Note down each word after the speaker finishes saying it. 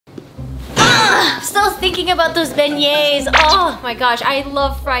thinking about those beignets. Oh my gosh, I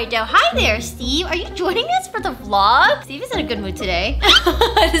love fried dough. Hi there, Steve. Are you joining us for the vlog? Steve is in a good mood today.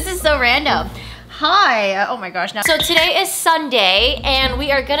 This is so random. Hi, oh my gosh. Now, so today is Sunday and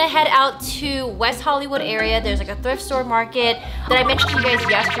we are gonna head out to West Hollywood area. There's like a thrift store market that I mentioned to you guys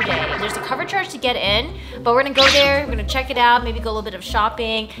yesterday. There's a cover charge to get in, but we're gonna go there, we're gonna check it out, maybe go a little bit of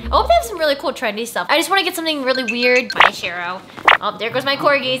shopping. I hope they have some really cool trendy stuff. I just wanna get something really weird. Bye, Shiro. Oh, there goes my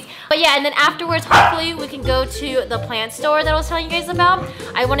corgis. But yeah, and then afterwards, hopefully we can go to the plant store that I was telling you guys about.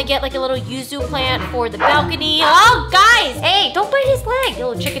 I wanna get like a little yuzu plant for the balcony. Oh, guys, hey, don't bite his leg, you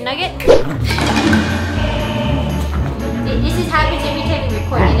little chicken nugget. This is happens every time we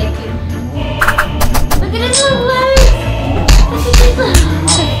record. You like to look at his little legs. Look at his little.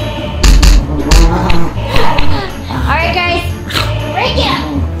 All right, guys, break it up.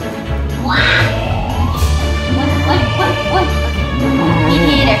 What?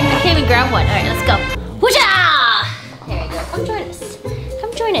 Okay. I can't even grab one. All right, let's go. Whoosha! There we go. Come join us.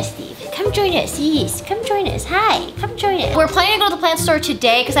 Come join us, Steve. Come join us. Yes, come join us. Hi, come join us. We're planning to go to the plant store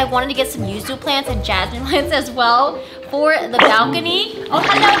today because I wanted to get some yuzu plants and jasmine plants as well for the balcony. Oh,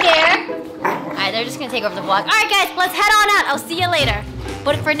 hello there. All right, they're just gonna take over the vlog. All right, guys, let's head on out. I'll see you later.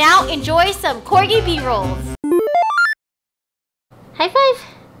 But for now, enjoy some corgi B-rolls. High five.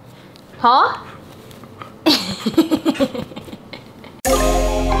 Huh?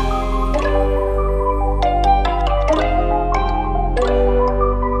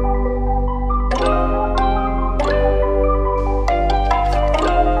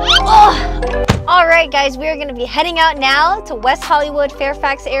 Alright guys, we are going to be heading out now to West Hollywood,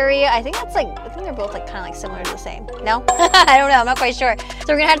 Fairfax area. I think they're both like kind of like similar to the same. No? I don't know, I'm not quite sure. So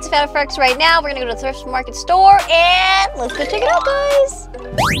we're going to head to Fairfax right now. We're going to go to the thrift market store and let's go check it out, guys.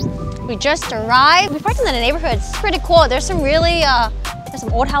 We just arrived. We parked in the neighborhood. It's pretty cool. There's some really, there's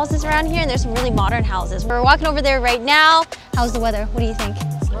some old houses around here and there's some really modern houses. We're walking over there right now. How's the weather? What do you think?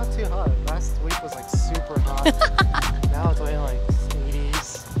 It's not too hot. Last week was like super hot. Now it's only like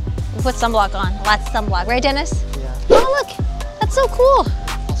we put sunblock on, lots of sunblock. Right, Dennis? Yeah. Oh, look, that's so cool.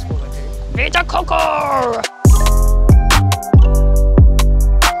 Vita Coco!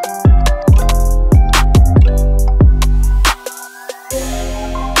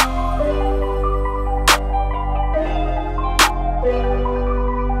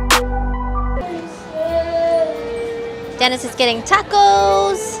 Dennis is getting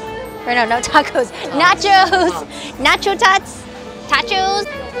tacos. Or no tacos, nachos. Nacho tots, tachos.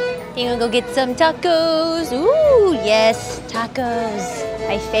 You gonna go get some tacos? Ooh, yes, tacos.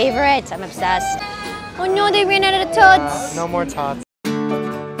 My favorite. I'm obsessed. Oh no, they ran out of the tots. No more tots.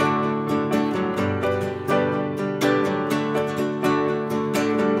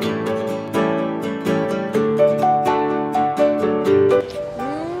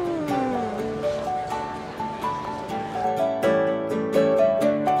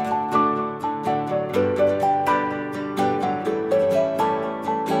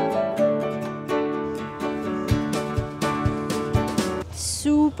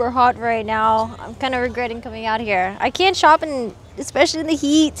 Super hot right now. I'm kind of regretting coming out here. I can't shop especially in the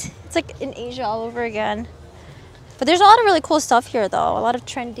heat. It's like in Asia all over again. But there's a lot of really cool stuff here though. A lot of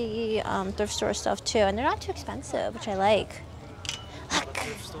trendy thrift store stuff too. And they're not too expensive, which I like. Look.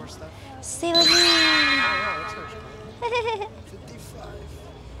 Thrift store stuff? Stay with me. Oh, wow,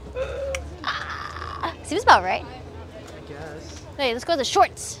 55. Seems about right. I guess. Hey, let's go to the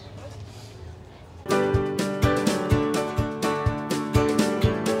shorts.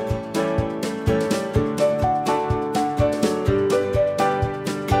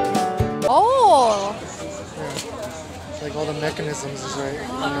 Like all the mechanisms is right.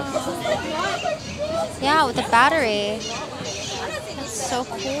 Yeah, with the battery. That's so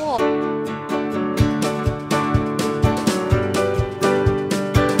cool.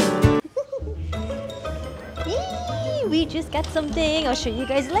 Yee, we just got something. I'll show you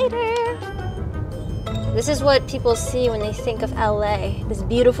guys later. This is what people see when they think of LA. This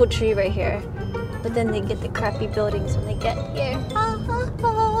beautiful tree right here. But then they get the crappy buildings when they get here.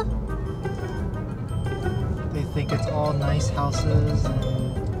 They think it's all nice houses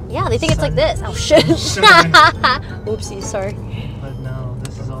and yeah, they think it's like this. Oh shit. Oopsie, sorry. But no,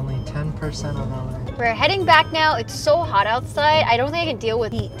 this is only 10% of LA. We're heading back now. It's so hot outside. I don't think I can deal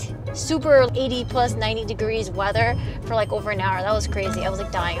with heat. Super 80 plus 90 degrees weather for like over an hour. That was crazy. I was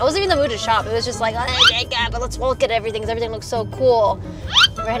like dying. I wasn't even in the mood to shop. It was just like, oh my God, but let's look at everything because everything looks so cool.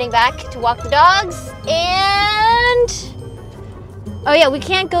 We're heading back to walk the dogs and oh yeah, we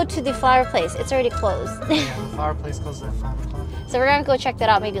can't go to the flower place. It's already closed. Yeah, the flower place closes at 5 o'clock. So we're gonna go check that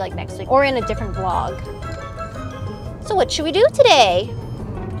out maybe like next week or in a different vlog. So what should we do today?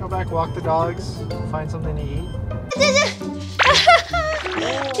 Go back, walk the dogs, find something to eat.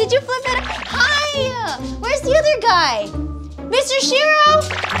 Did you flip it? Hi! Where's the other guy? Mr. Shiro?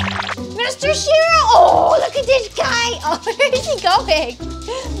 Mr. Shiro! Oh, look at this guy! Oh, where is he going?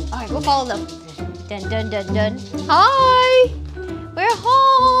 Alright, we'll follow them. Dun dun dun dun. Hi! We're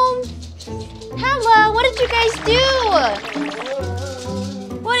home! Hello, what did you guys do?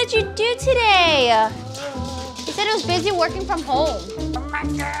 What did you do today? He said he was busy working from home. Oh my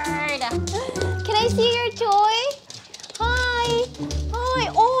god! Can I see your toy? Hi! Hi!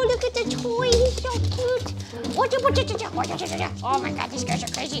 Oh, look at the toy! He's so cute! Oh my god, these guys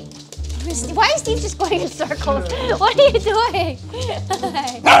are crazy! Why is Steve just going in circles? What are you doing?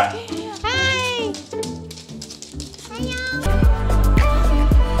 Hi! Hi! Hiya!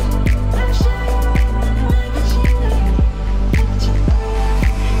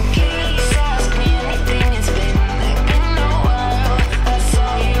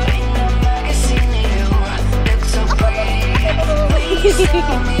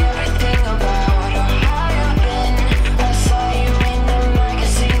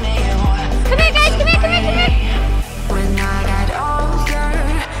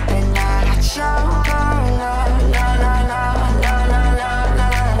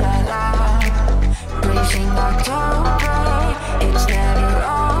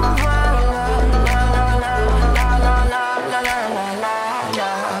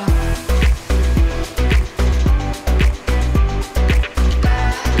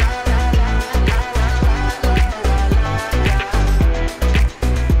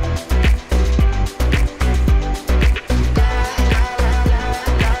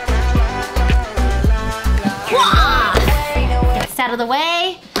 Out of the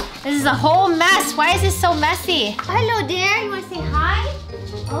way. This is a whole mess. Why is this so messy? Hello there. You want to say hi?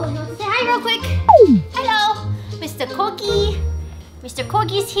 Oh, you want to say hi real quick? Hello, Mr. Corgi. Mr.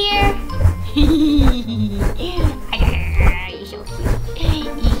 Corgi's here. You're so cute.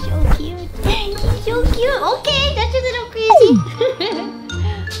 He's so cute. He's so cute. Okay, that's a little crazy.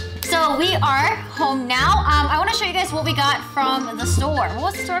 So we are home now. I want to show you guys what we got from the store. What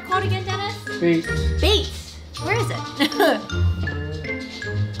was the store called again, Dennis? Bates. Bates. Where is it?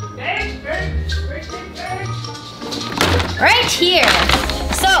 Right here.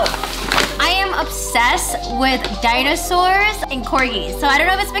 So, I am obsessed with dinosaurs and corgis. So I don't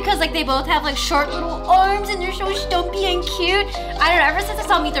know if it's because like they both have like short little arms and they're so stumpy and cute. I don't know, ever since I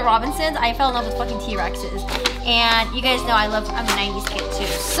saw Meet the Robinsons, I fell in love with fucking T-Rexes. And you guys know I'm a 90s kid too.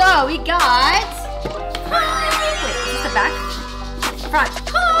 So we got, wait, is this the back? Front.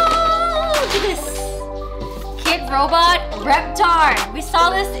 Oh, look at this. Kid robot Reptar. We saw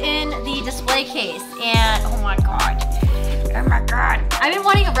this in the display case and oh my god. Oh my god. I've been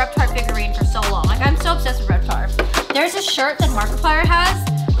wanting a Reptar figurine for so long. Like I'm so obsessed with Reptar. There's a shirt that Markiplier has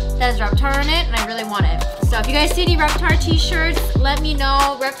that has Reptar on it and I really want it. So if you guys see any Reptar t-shirts, let me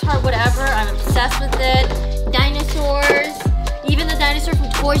know. Reptar whatever. I'm obsessed with it. Dinosaurs. Even the dinosaur from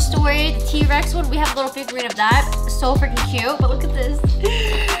Toy Story, the T-Rex one, we have a little figurine of that. So freaking cute. But look at this.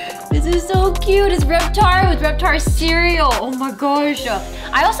 This is so cute. It's Reptar with Reptar cereal. Oh my gosh.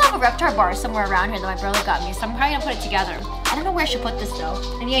 I also have a Reptar bar somewhere around here that my brother got me, so I'm probably gonna put it together. I don't know where I should put this though.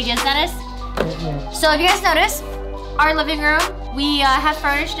 Any ideas, Dennis? So if you guys notice, our living room, we have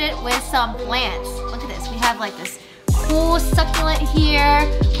furnished it with some plants. Look at this. We have like this cool succulent here.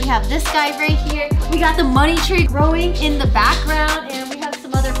 We have this guy right here. We got the money tree growing in the background, and we have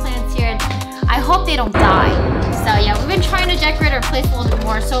some other plants here. I hope they don't die. So yeah, we've been trying to decorate our place a little bit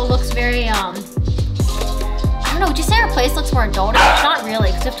more so it looks very, I don't know, would you say our place looks more adultish? Not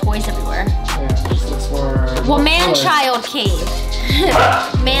really, because we have toys everywhere. Yeah, it just looks more... Well, man-child cave.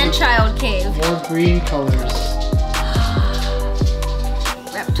 Man-child cave. More green colors.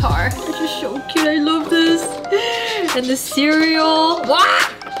 Reptar. It's just so cute, I love this. And the cereal. Wah!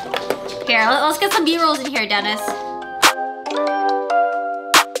 Here, let's get some B-rolls in here, Dennis.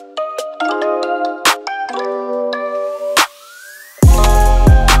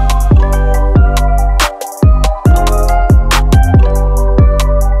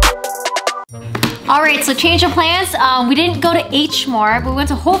 Alright, so change of plans. We didn't go to H Mart, but we went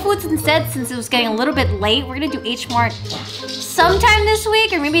to Whole Foods instead since it was getting a little bit late. We're gonna do H Mart sometime this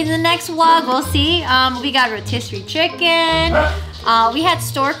week or maybe the next vlog, we'll see. We got rotisserie chicken. We had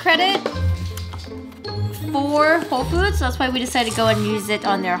store credit for Whole Foods, so that's why we decided to go and use it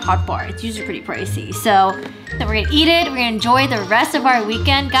on their hot bar. It's usually pretty pricey. So then we're gonna eat it. We're gonna enjoy the rest of our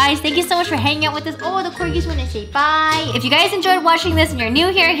weekend. Guys, thank you so much for hanging out with us. Oh, the corgis wanna say bye. If you guys enjoyed watching this and you're new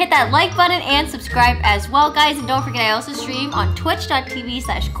here, hit that like button and subscribe as well, guys. And don't forget, I also stream on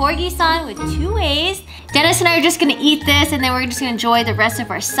twitch.tv/CORGISAAN with 2 A's. Dennis and I are just gonna eat this and then we're just gonna enjoy the rest of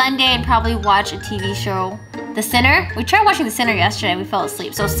our Sunday and probably watch a TV show. The Sinner. We tried watching The Sinner yesterday and we fell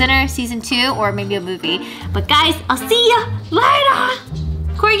asleep. So Sinner season 2 or maybe a movie. But guys, I'll see ya later.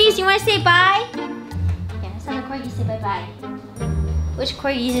 Corgis, you wanna say bye? Yeah, let's have the corgis say bye-bye. Which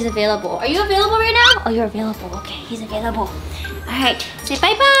corgis is available? Are you available right now? Oh, you're available. Okay, he's available. Alright, say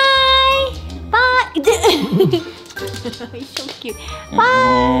bye-bye. Bye. He's so cute.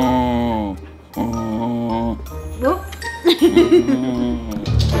 Bye. Nope.